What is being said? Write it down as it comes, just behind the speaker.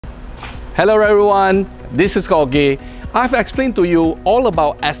Hello everyone, this is Gay. I've explained to you all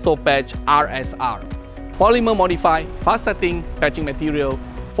about Estopatch RSR, polymer modified fast setting patching material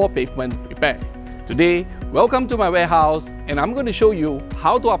for pavement repair. Today, welcome to my warehouse and I'm going to show you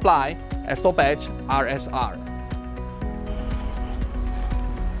how to apply Estopatch RSR.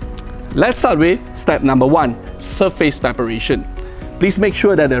 Let's start with step number 1, surface preparation. Please make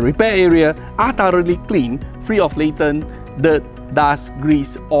sure that the repair area are thoroughly clean, free of latent dirt, dust,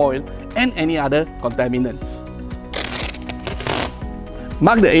 grease, oil, and any other contaminants.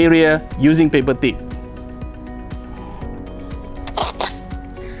 Mark the area using paper tape.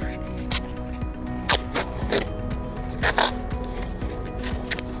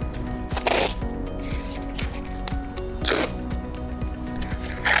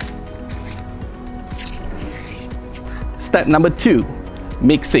 Step number 2,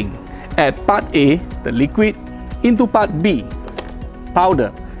 mixing. Add part A, the liquid, into part B,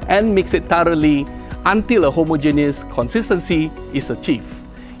 powder, and mix it thoroughly until a homogeneous consistency is achieved.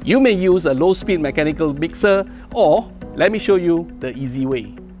 You may use a low-speed mechanical mixer, or let me show you the easy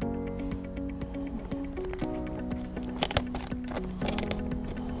way.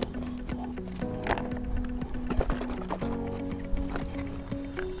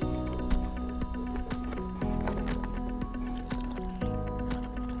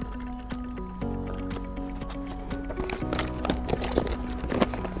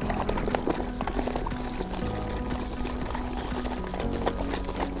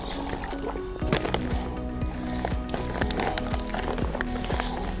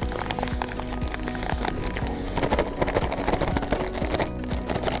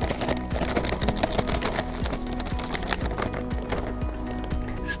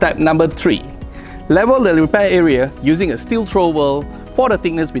 Step number 3, level the repair area using a steel trowel for the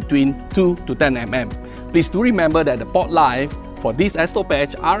thickness between 2 to 10 mm. Please do remember that the pot life for this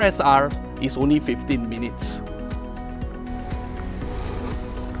Estopatch RSR is only 15 minutes.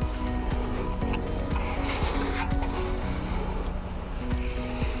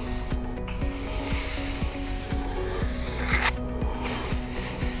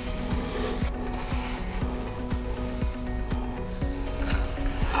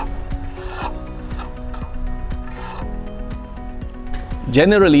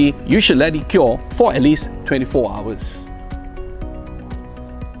 Generally, you should let it cure for at least 24 hours.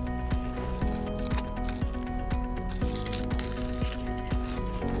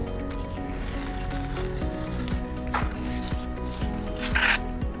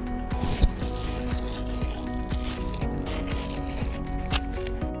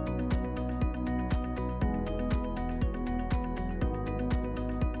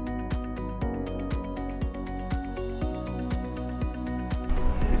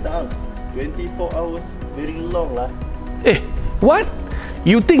 Mr. Ang, 24 hours very long lah. What?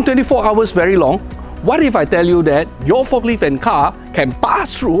 You think 24 hours very long? What if I tell you that your forklift and car can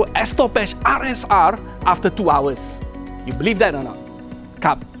pass through Estopatch RSR after 2 hours? You believe that or not?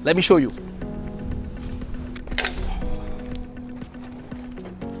 Come, let me show you.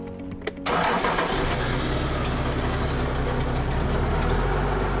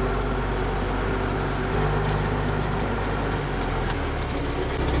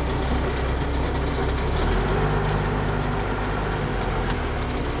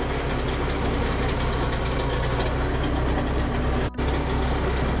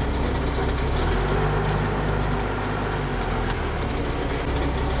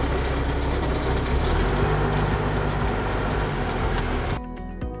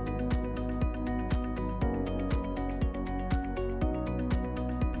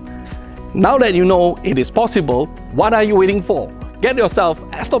 Now that you know it is possible, what are you waiting for? Get yourself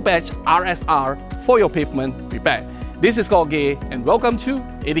Estopatch RSR for your pavement repair. This is Gay and welcome to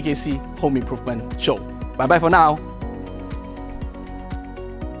ATKC Home Improvement Show. Bye bye for now.